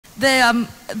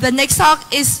The next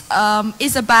talk is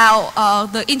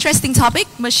about the interesting topic,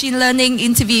 machine learning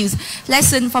interviews,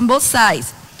 lesson from both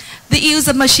sides. The use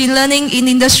of machine learning in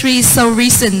industry is so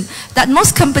recent that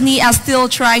most companies are still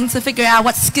trying to figure out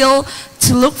what skill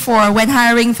to look for when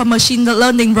hiring for machine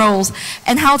learning roles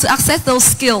and how to access those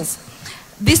skills.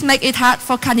 This makes it hard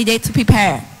for candidates to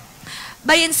prepare.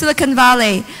 Based in Silicon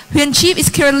Valley, Huyen Chip is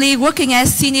currently working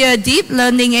as senior deep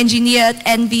learning engineer at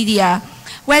NVIDIA,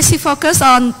 where she focuses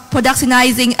on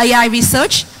productionizing AI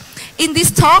research. In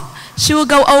this talk, she will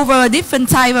go over different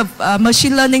types of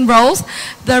machine learning roles,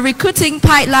 the recruiting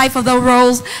pipeline for those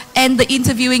roles, and the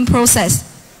interviewing process.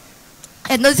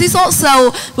 And this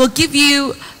also will give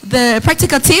you the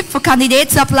practical tip for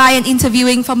candidates to apply and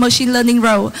interviewing for machine learning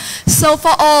role. So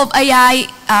for all of AI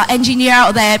engineers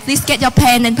out there, please get your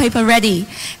pen and paper ready.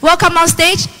 Welcome on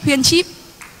stage, Huyen Chip.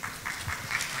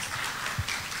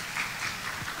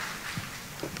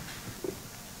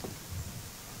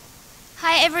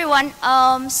 Hi everyone.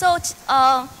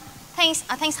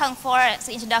 Thanks Hung for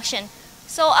the introduction.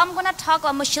 So I'm gonna talk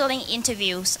about machine learning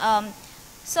interviews.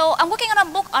 So I'm working on a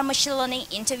book on machine learning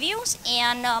interviews,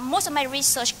 and most of my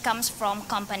research comes from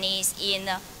companies in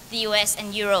the US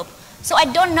and Europe. So I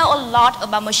don't know a lot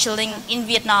about machine learning in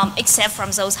Vietnam except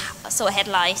from those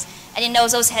headlines. And you know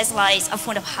those headlines are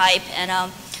full of hype,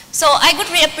 and so I would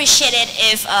really appreciate it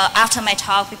if after my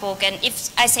talk people can, if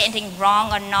I say anything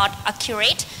wrong or not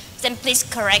accurate, then please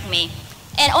correct me.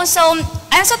 And also,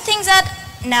 I also think that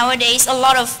nowadays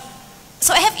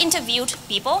so I have interviewed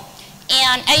people,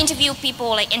 and I interview people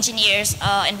like engineers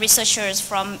and researchers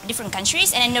from different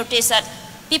countries, and I noticed that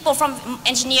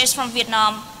engineers from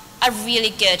Vietnam are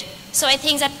really good. So I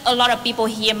think that a lot of people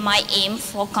here might aim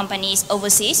for companies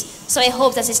overseas. So I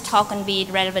hope that this talk can be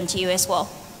relevant to you as well.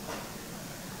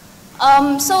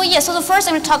 So the first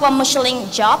I'm going to talk about machine learning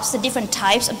jobs, the different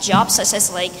types of jobs, such as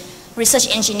like research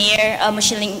engineer,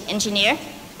 machine learning engineer,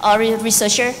 or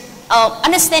researcher,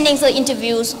 understanding the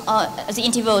interviews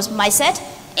mindset,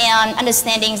 and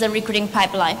understanding the recruiting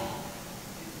pipeline.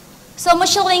 So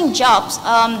machine learning jobs,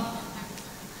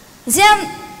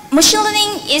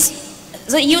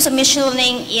 the use of machine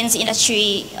learning in the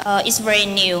industry is very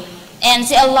new, and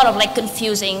there are a lot of like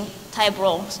confusing type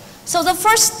roles. So the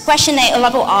first question a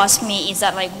lot of people ask me is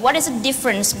that like, what is the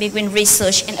difference between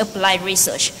research and applied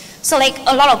research? So like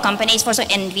a lot of companies, for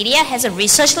example, NVIDIA has a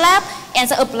research lab and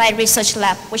the applied research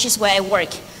lab, which is where I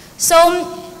work. So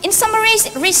in summary,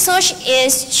 research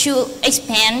is to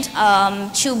expand,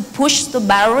 to push the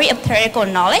boundary of theoretical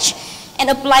knowledge,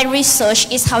 and applied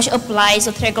research is how to apply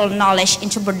the theoretical knowledge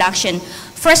into production.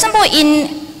 For example,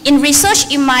 in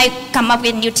research, you might come up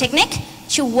with a new technique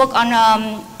to work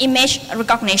on image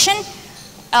recognition,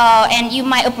 and you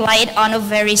might apply it on a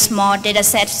very small data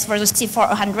set for the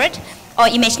C400 or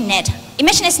ImageNet.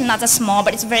 ImageNet is not that small,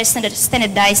 but it's a very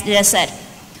standardized data set.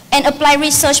 And applied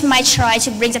research might try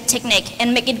to bring the technique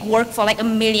and make it work for like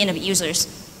 1 million of users.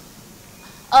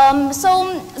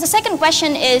 So the second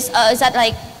question is that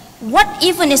like, what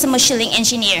even is a machine learning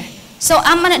engineer? So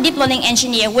I'm a deep learning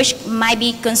engineer, which might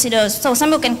be considered, so some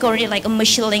people can call it like a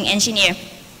machine learning engineer.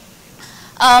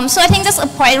 So I think that's a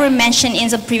point we mentioned in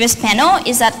the previous panel,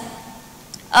 is that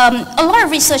a lot of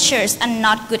researchers are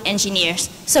not good engineers.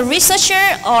 So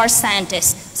researchers or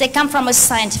scientists, they come from a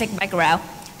scientific background.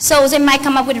 So they might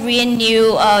come up with really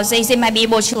new, they might be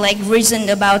able to like reason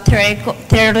about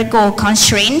theoretical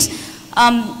constraints,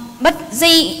 but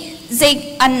they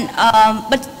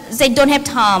don't have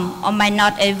time or might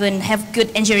not even have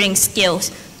good engineering skills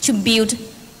to build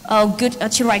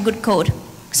to write good code.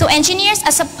 So engineers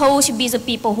are supposed to be the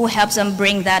people who help them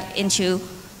bring that into,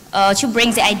 to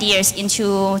bring the ideas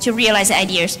into, to realize the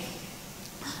ideas.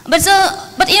 But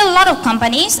in a lot of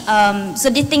companies,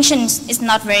 the distinction is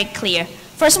not very clear.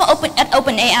 First of all, at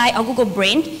OpenAI or Google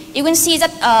Brain, you can see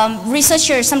that some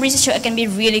researchers can be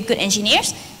really good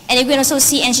engineers, and you can also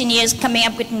see engineers coming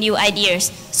up with new ideas.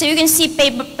 So you can see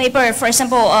paper, for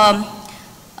example,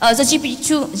 the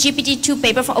GPT-2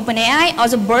 paper from OpenAI or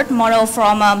the BERT model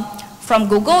from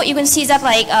Google. You can see that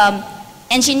like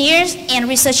engineers and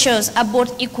researchers are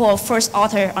both equal first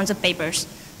author on the papers.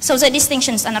 So the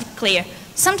distinctions are not clear.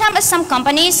 Sometimes at some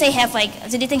companies, they have like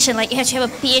the distinction, like you have to have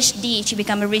a PhD to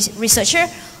become a researcher,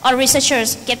 or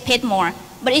researchers get paid more.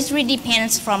 But it really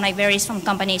depends from, like, varies from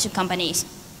company to companies.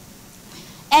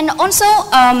 And also,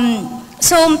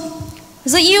 so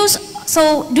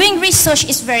doing research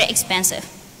is very expensive.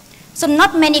 So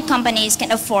not many companies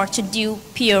can afford to do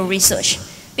pure research,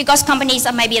 because companies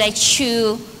are maybe like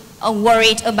too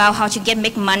worried about how to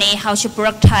make money, how to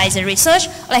productize the research,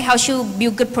 like how to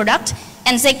build good product,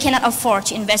 and they cannot afford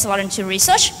to invest a lot into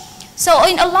research. So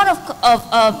in a lot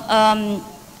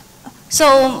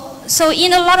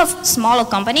in a lot of smaller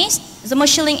companies, the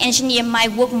machine learning engineer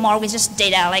might work more with just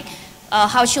data, like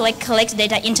how to collect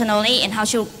data internally and how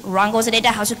to wrangle the data,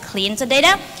 how to clean the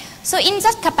data. So in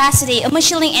that capacity, a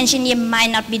machine learning engineer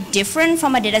might not be different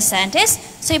from a data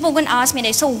scientist. So people are going to ask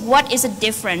me, so what is the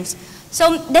difference?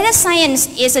 So data science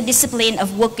is a discipline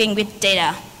of working with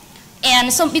data.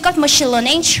 And so because machine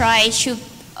learning tries to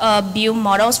build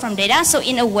models from data, so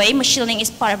in a way, machine learning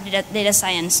is part of data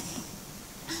science.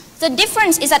 The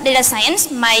difference is that data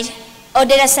science or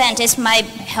data scientists might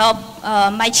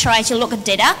try to look at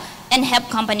data and help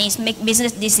companies make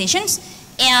business decisions.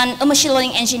 And a machine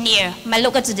learning engineer might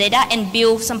look at the data and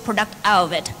build some product out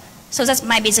of it. So that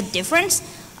might be the difference.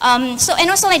 And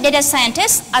also like data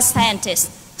scientists are scientists.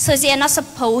 So they are not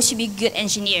supposed to be good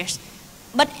engineers.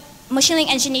 But machine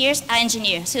learning engineers are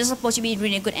engineers. So they're supposed to be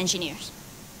really good engineers.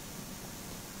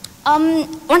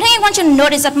 One thing I want you to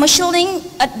notice is that machine learning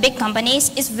at big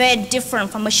companies is very different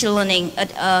from machine learning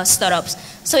at startups.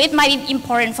 So it might be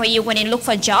important for you when you look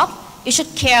for a job. You should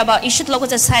look at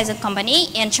the size of the company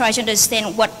and try to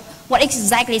understand what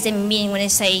exactly they mean when they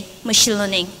say machine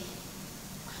learning.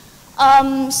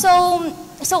 So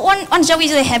one job we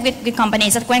usually have with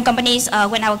companies that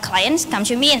when our clients come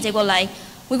to me and they go like,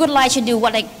 we would like to do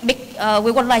what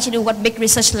big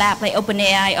research lab like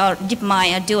OpenAI or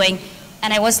DeepMind are doing.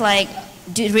 And I was like,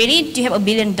 do you have $1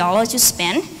 billion to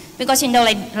spend? Because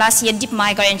like last year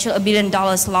DeepMind got into $1 billion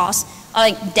loss,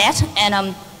 debt,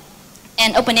 and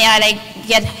OpenAI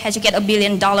had to get $1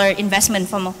 billion investment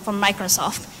from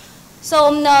Microsoft.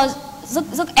 So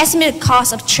the estimated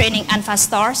cost of training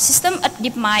AlphaStar system at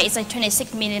DeepMind is like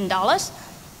 $26 million.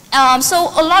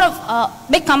 So a lot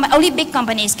of only big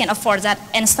companies can afford that,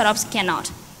 and startups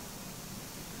cannot.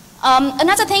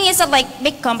 Another thing is that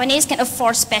big companies can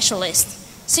afford specialists.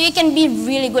 So you can be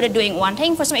really good at doing one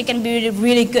thing. For example, you can be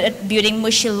really good at building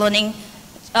machine learning,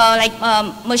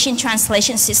 machine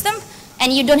translation system,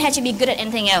 and you don't have to be good at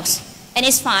anything else. And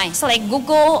it's fine. So like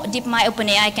Google, DeepMind,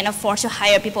 OpenAI can afford to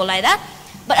hire people like that.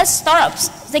 But as startups,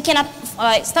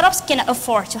 startups cannot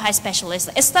afford to hire specialists.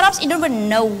 As startups, you don't even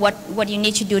know what you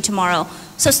need to do tomorrow.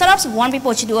 So startups want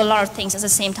people to do a lot of things at the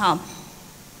same time.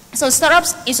 So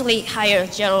startups usually hire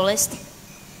generalists.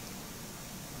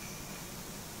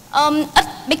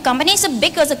 At big companies, the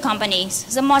bigger the companies,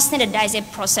 the more standardized the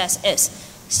process is.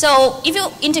 So if you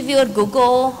interview at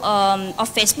Google or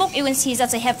Facebook, you will see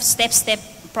that they have step-step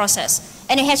process,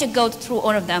 and you have to go through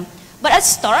all of them. But at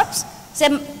startups,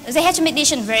 they have to make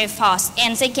decisions very fast,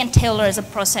 and they can tailor the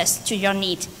process to your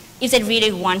need if they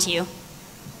really want you.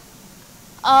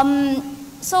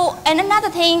 And another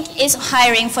thing is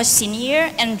hiring for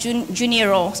senior and junior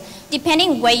roles.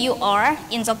 Depending where you are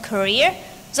in the career,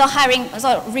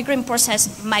 the recruiting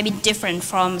process might be different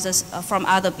from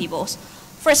other people's.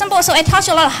 For example, so I talk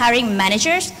to a lot of hiring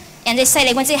managers, and they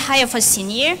say when they hire for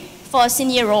senior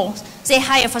roles, they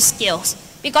hire for skills.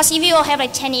 Because if you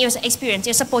have 10 years of experience,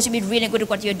 you're supposed to be really good at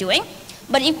what you're doing.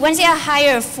 But when they are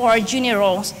hired for junior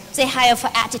roles, they hire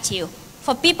for attitude.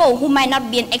 For people who might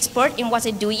not be an expert in what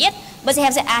they do yet, but they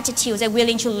have the attitude, they're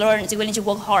willing to learn, they're willing to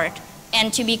work hard,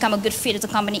 and to become a good fit of the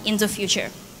company in the future.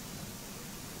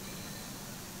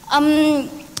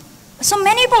 So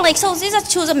many people so these are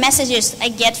two of the messages I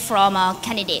get from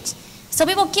candidates. So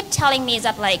people keep telling me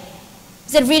that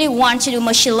they really want to do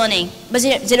machine learning, but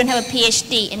they don't have a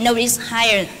PhD, and nobody's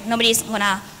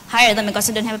gonna hire them because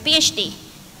they don't have a PhD.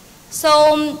 So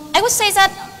I would say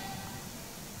that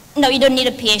no, you don't need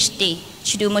a PhD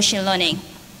to do machine learning.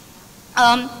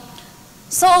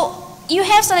 So you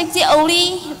have the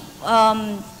only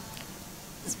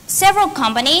several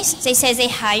companies, they say they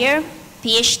hire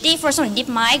PhD. For example,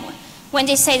 DeepMind, when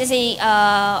they say that they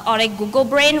or like Google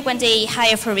Brain, when they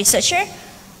hire for researcher,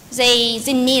 they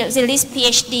list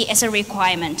PhD as a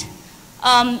requirement.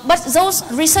 But those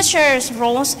researchers'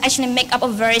 roles actually make up a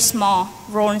very small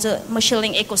role in the machine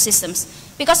learning ecosystems,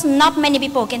 because not many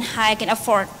people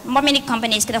not many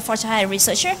companies can afford to hire a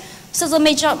researcher. So the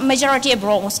majority of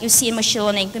roles you see in machine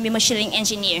learning can be machine learning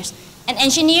engineers. And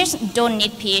engineers don't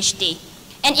need PhD.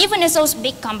 And even as those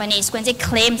big companies, when they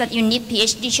claim that you need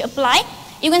PhD to apply,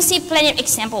 you can see plenty of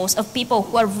examples of people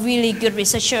who are really good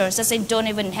researchers that they don't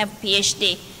even have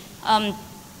PhD.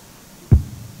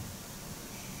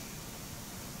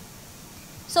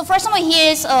 So for example,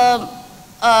 here's a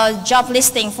job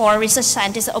listing for research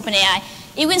scientists at OpenAI.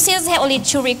 You can see that they have only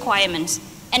 2 requirements,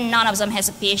 and none of them has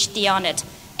a PhD on it.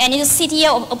 And the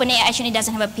CTO of OpenAI actually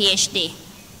doesn't have a PhD.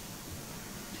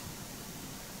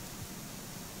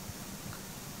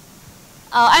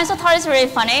 I also thought it's really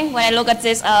funny when I look at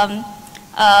this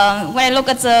When I look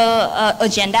at the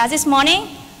agenda this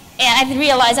morning, and I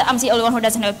realized that I'm the only one who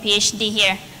doesn't have a PhD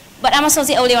here. But I'm also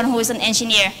the only one who is an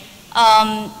engineer.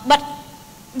 But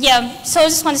yeah, so I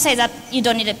just want to say that you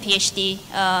don't need a PhD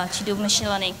to do machine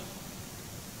learning.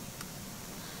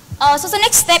 So the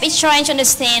next step is trying to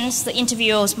understand the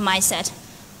interviewer's mindset.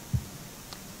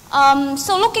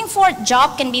 So looking for a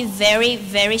job can be very,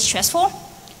 very stressful.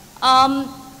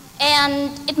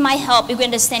 And it might help if you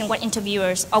understand what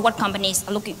interviewers or what companies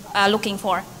are looking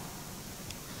for.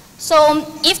 So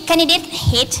if candidates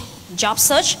hate job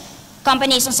search,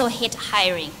 companies also hate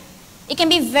hiring. It can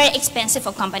be very expensive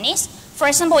for companies. For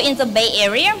example, in the Bay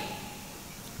Area,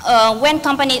 a lot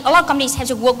of companies have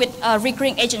to work with a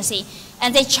recruiting agency,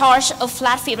 and they charge a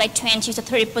flat fee of like 20 to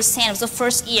 30% of the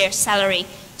first year salary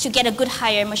to get a good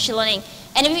hire in machine learning.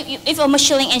 And if a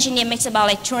machine learning engineer makes about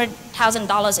like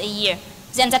 $200,000 a year,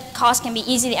 then that cost can be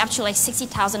easily up to like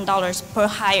 $60,000 per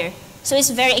hire. So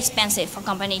it's very expensive for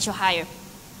companies to hire.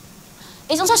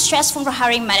 It's also stressful for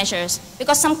hiring managers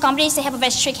because some companies, they have a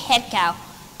very strict headcount.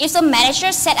 If the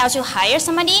manager set out to hire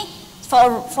somebody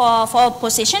for a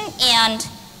position and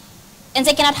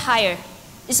they cannot hire,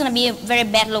 it's going to be a very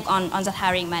bad look on the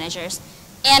hiring managers.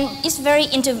 And it's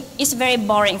very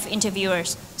boring for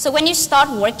interviewers. So when you start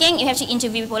working, you have to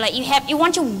interview people. Like you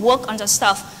want to work on the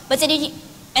stuff, but then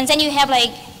you have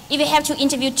like, if you have to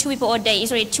interview 2 people a day,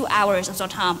 it's already 2 hours of your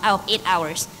time out of 8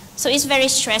 hours. So it's very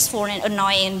stressful and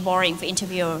annoying and boring for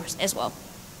interviewers as well.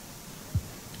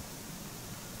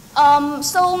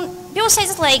 So people say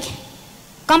that like,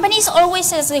 companies always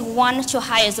say they want to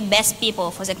hire the best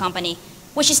people for the company,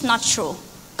 which is not true.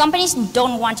 Companies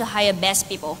don't want to hire best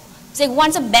people. They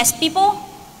want the best people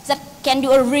that can do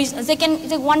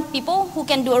they want people who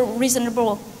can do a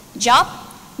reasonable job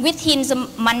within the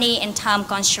money and time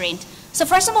constraint. So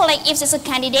first of all, like if there's a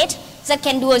candidate that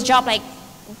can do a job like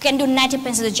can do 90%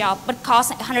 of the job, but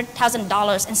costs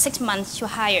 $100,000 in 6 months to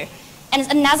hire,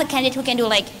 and another candidate who can do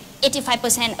like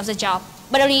 85% of the job,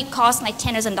 but only costs like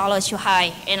 $10,000 to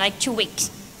hire in like 2 weeks,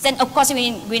 then of course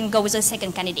we will go with the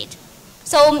second candidate.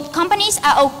 So companies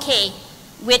are okay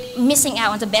with missing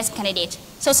out on the best candidate.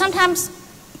 So sometimes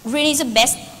really the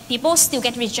best people still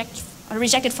get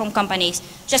rejected from companies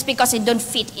just because they don't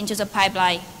fit into the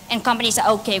pipeline, and companies are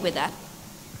okay with that.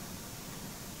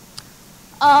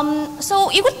 So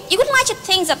you could like to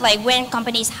think that like when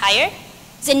companies hire,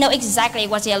 they know exactly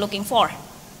what they are looking for,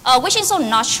 which is also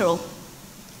not true.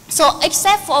 So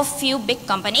except for a few big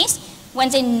companies, when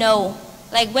they know,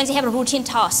 like when they have a routine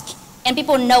task, and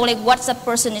people know like what the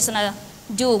person is gonna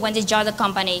do when they join the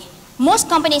company, most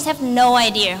companies have no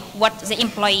idea what the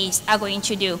employees are going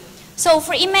to do. So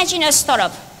imagine a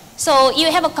startup. So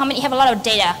you have a company, you have a lot of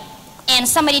data, and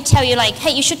somebody tell you like,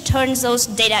 hey, you should turn those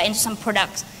data into some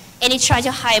products. And you try to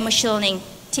hire machine learning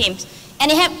teams.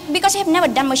 And because you have never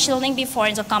done machine learning before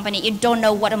in the company, you don't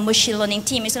know what a machine learning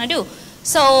team is going to do.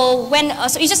 So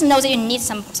so you just know that you need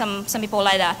some people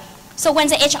like that. So when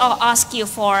the HR asks you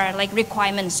for like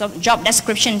requirements or job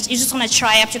descriptions, you just want to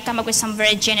try to come up with some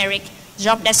very generic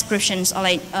job descriptions or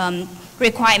like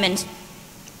requirements.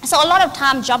 So a lot of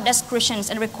time, job descriptions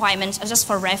and requirements are just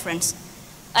for reference.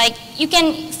 Like you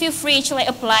can feel free to like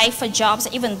apply for jobs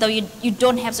even though you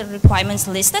don't have the requirements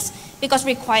listed, because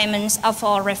requirements are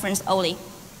for reference only.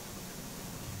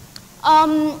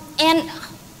 And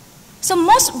so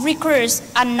most recruiters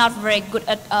are not very good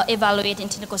at evaluating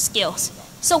technical skills.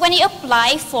 So when you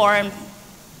apply for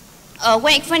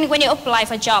when you apply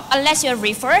for a job, unless you're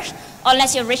referred or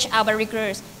unless you're reached out by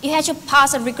recruiters, you have to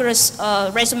pass a recruiter's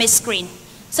resume screen.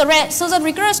 So the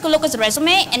recruiters could look at the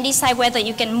resume and decide whether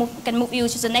you can move you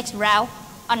to the next round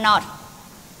or not.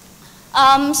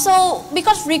 So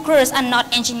because recruiters are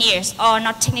not engineers or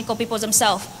not technical people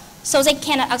themselves, so they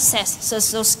cannot access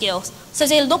those skills. So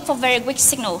they look for very weak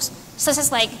signals, such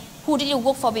as like, who did you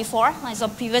work for before, like the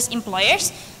previous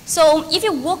employers. So if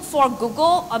you work for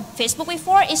Google or Facebook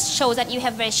before, it shows that you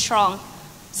have very strong.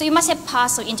 So you must have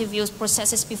passed the interviews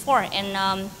processes before,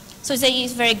 and so they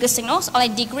use very good signals, or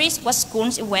like degrees, what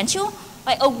schools you went to,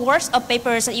 like awards or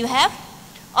papers that you have,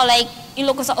 or like you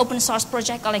look at the open source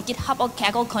project, or like GitHub or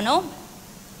Kaggle kernel,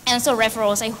 and so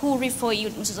referrals, like who refer you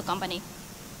into the company.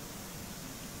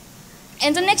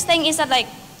 And the next thing is that like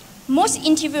most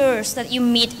interviewers that you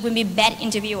meet will be bad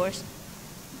interviewers.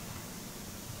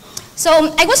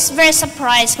 So I was very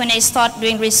surprised when I started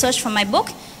doing research for my book,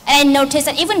 and I noticed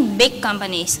that even big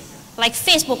companies like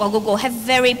Facebook or Google have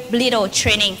very little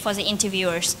training for the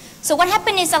interviewers. So what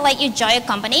happened is that like you join a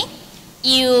company,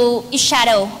 you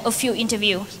shadow a few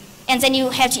interviews, and then you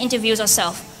have to interview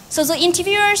yourself. So the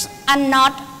interviewers are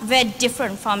not very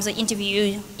different from the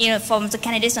from the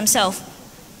candidates themselves.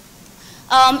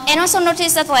 And also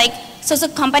notice that so the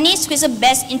companies with the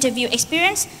best interview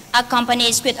experience are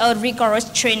companies with a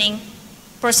rigorous training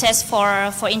process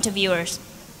for interviewers.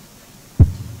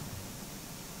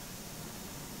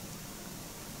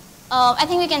 I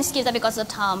think we can skip that because of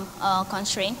the time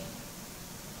constraint.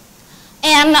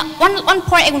 And one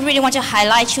point I really want to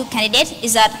highlight to candidates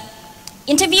is that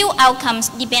interview outcomes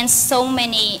depends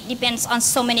on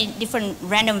so many different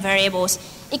random variables.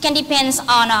 It can depend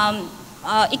on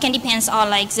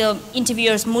like the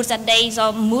interviewer's mood that day,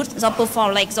 or mood, or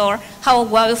perform or how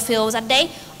well you feel that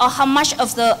day, or how much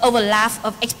of the overlap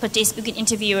of expertise between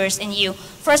interviewers and you.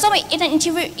 For example, if an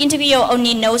interviewer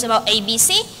only knows about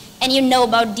ABC and you know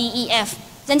about DEF,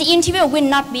 then the interviewer will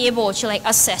not be able to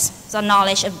assess the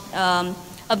knowledge of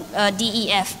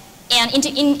DEF. And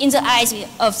in the eyes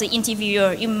of the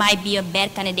interviewer, you might be a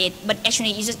bad candidate, but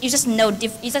actually you just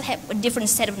have a different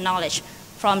set of knowledge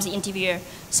from the interviewer.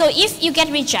 So if you get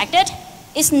rejected,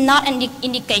 it's not an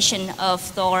indication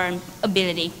of your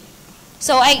ability.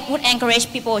 So I would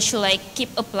encourage people to keep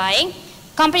applying.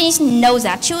 Companies know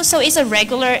that too, so it's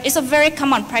a very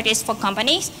common practice for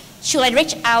companies to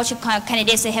reach out to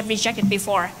candidates they have rejected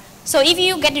before. So if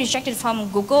you get rejected from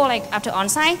Google after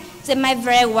on-site, they might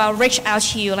very well reach out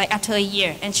to you after a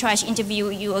year and try to interview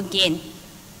you again.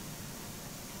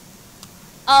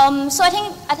 So I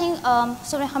think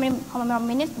sorry, how many more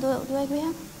minutes do we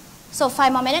have? So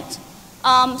 5 more minutes.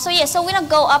 So yeah, so we're gonna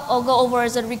go over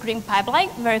the recruiting pipeline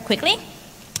very quickly.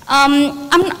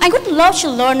 I would love to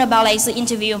learn about the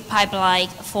interview pipeline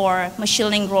for machine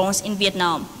learning roles in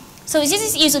Vietnam. So this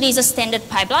is usually the standard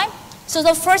pipeline. So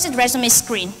the first is resume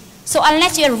screen. So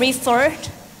unless you're referred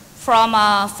from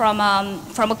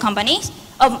a company,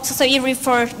 so you're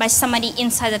referred by somebody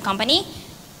inside the company,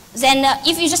 then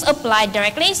if you just apply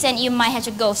directly, then you might have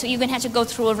to go. So you're going to have to go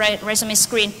through a resume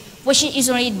screen, which is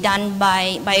usually done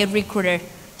by a recruiter.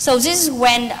 So this is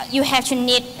when you have to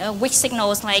need which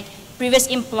signals like previous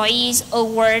employees,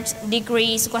 awards,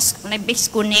 degrees, big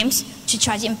school names to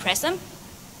try to impress them.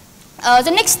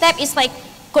 The next step is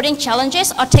coding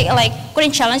challenges, or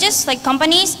coding challenges.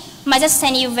 Companies might just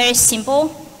send you very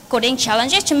simple coding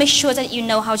challenges to make sure that you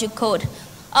know how to code.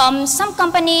 Some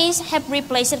companies have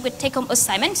replaced it with take-home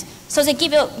assignments. So they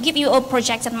give you a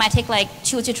project that might take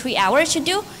 2 to 3 hours to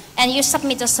do, and you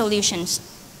submit the solutions.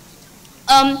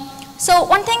 So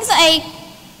one thing that I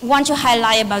want to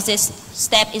highlight about this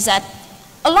step is that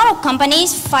a lot of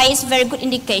companies find very good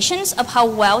indications of how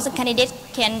well the candidate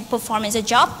can perform in the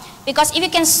job. Because if you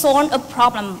can solve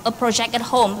a project at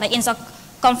home, in the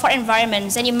comfort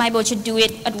environment, then you might be able to do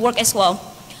it at work as well.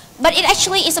 But it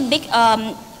actually is a big,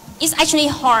 it's actually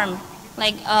harm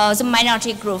the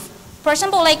minority group. For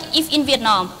example, if in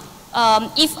Vietnam,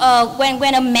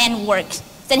 when a man works,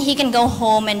 then he can go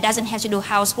home and doesn't have to do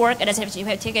housework and doesn't have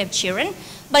to take care of children.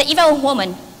 But if you're a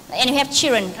woman and you have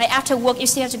children, after work you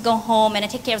still have to go home and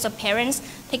take care of the parents,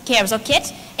 take care of the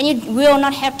kids, and you will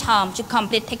not have time to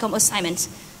complete take-home assignments.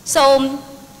 So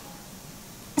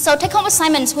take-home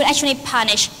assignments will actually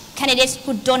punish candidates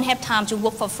who don't have time to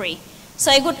work for free.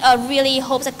 So I would really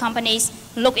hope that companies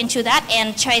look into that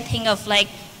and try to think of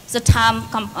the time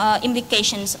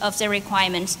implications of their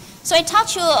requirements. So I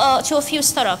talked to a few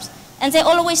startups, and they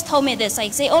always told me this,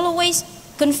 they always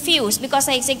confused because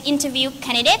they interview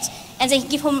candidates and they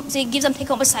give them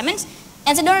take-home assignments,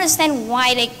 and they don't understand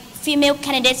why female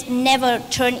candidates never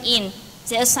turn in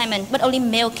their assignment, but only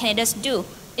male candidates do.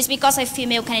 It's because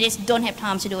female candidates don't have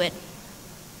time to do it.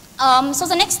 So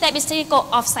the next step is typical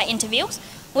off-site interviews,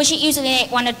 which is usually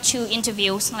 1 or 2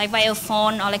 interviews, via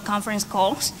phone or conference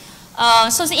calls.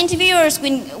 So the interviewers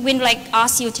will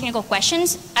ask you technical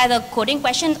questions, either coding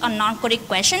questions or non-coding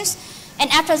questions.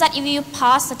 And after that, if you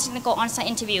pass the technical on-site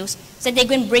interviews, then they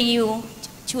will bring you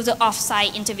to the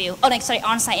off-site interview,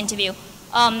 on-site interview.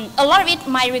 A lot of it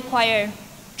might require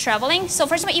traveling. So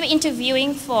for example, if you're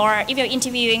interviewing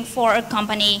for a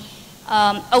company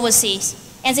overseas,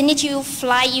 and they need to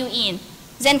fly you in,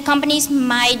 then companies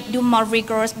might do more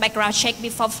rigorous background check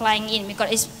before flying in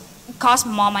because it costs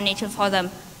more money for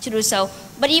them to do so.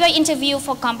 But if you interview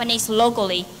for companies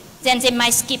locally, then they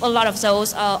might skip a lot of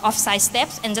those off-site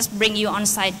steps and just bring you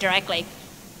on-site directly.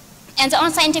 And the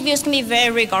on-site interviews can be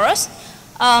very rigorous.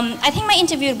 I think my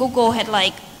interview at Google had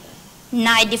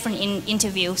 9 different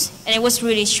interviews, and it was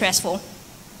really stressful.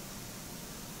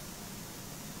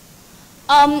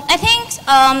 I think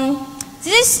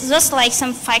this is just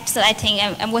some facts that I think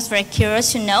I was very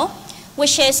curious to know,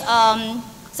 which is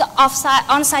the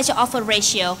on-site to offer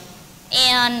ratio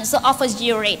and the offer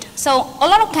due rate. So a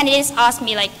lot of candidates ask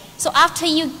me so after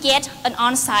you get an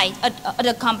on-site at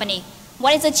a company,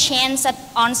 what is the chance that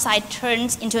on-site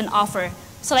turns into an offer?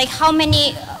 So like how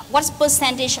many, what's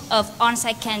percentage of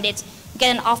on-site candidates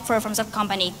get an offer from that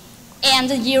company? And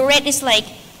the year rate is like,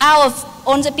 out of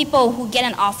all the people who get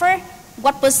an offer,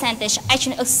 what percentage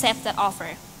actually accept that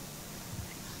offer?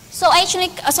 So I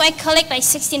collect like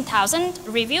 16,000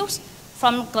 reviews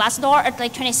from Glassdoor at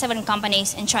like 27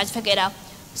 companies and try to figure it out.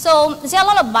 So there are a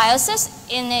lot of biases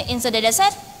in the data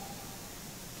set.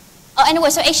 Anyway,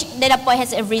 so each data point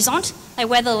has a result, like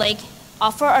whether like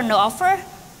offer or no offer,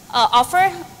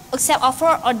 offer, accept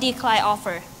offer, or decline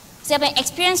offer. So they have an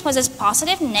experience whether it's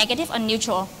positive, negative, or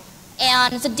neutral.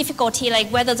 And the difficulty, like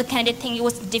whether the candidate think it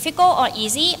was difficult or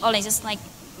easy, or like just like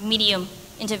medium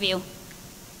interview.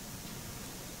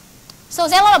 So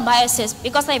there are a lot of biases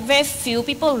because like very few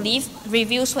people leave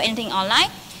reviews for anything online,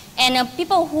 and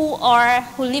people who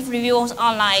leave reviews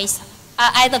online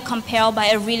are either compelled by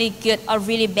a really good or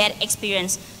really bad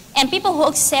experience. And people who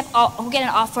accept or who get an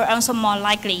offer are also more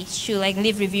likely to like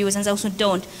leave reviews than those who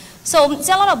don't. So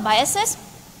there are a lot of biases.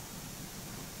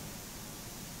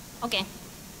 Okay.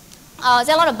 There are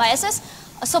a lot of biases.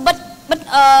 So, but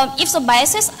if the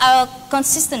biases are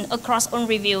consistent across all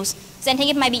reviews, then I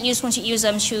think it might be useful to use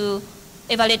them to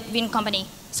evaluate win company.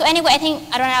 So anyway, I think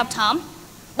I don't have time,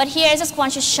 but here I just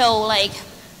want to show like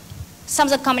some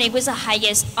of the company with the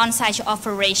highest on-site to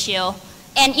offer ratio.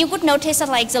 And you could notice that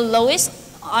like the lowest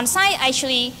on-site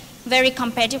actually very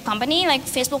competitive company like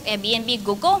Facebook, Airbnb,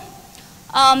 Google.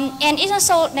 And it's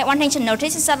also one thing to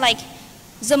notice is that like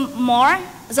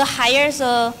the higher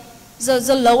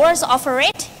the lower the offer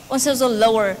rate, also the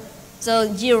lower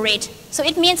the year rate. So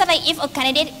it means that like if a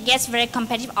candidate gets very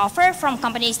competitive offer from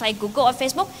companies like Google or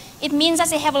Facebook, it means that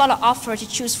they have a lot of offer to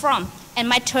choose from and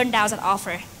might turn down that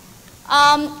offer.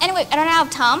 Anyway, I don't have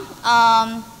time.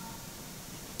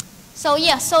 So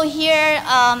yeah, so here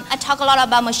I talk a lot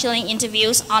about machine learning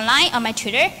interviews online on my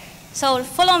Twitter. So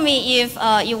follow me if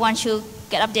you want to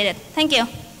get updated. Thank you.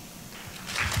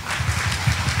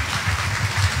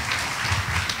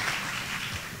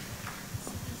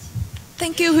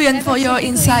 Thank you, Huyen, for your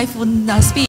insightful speech.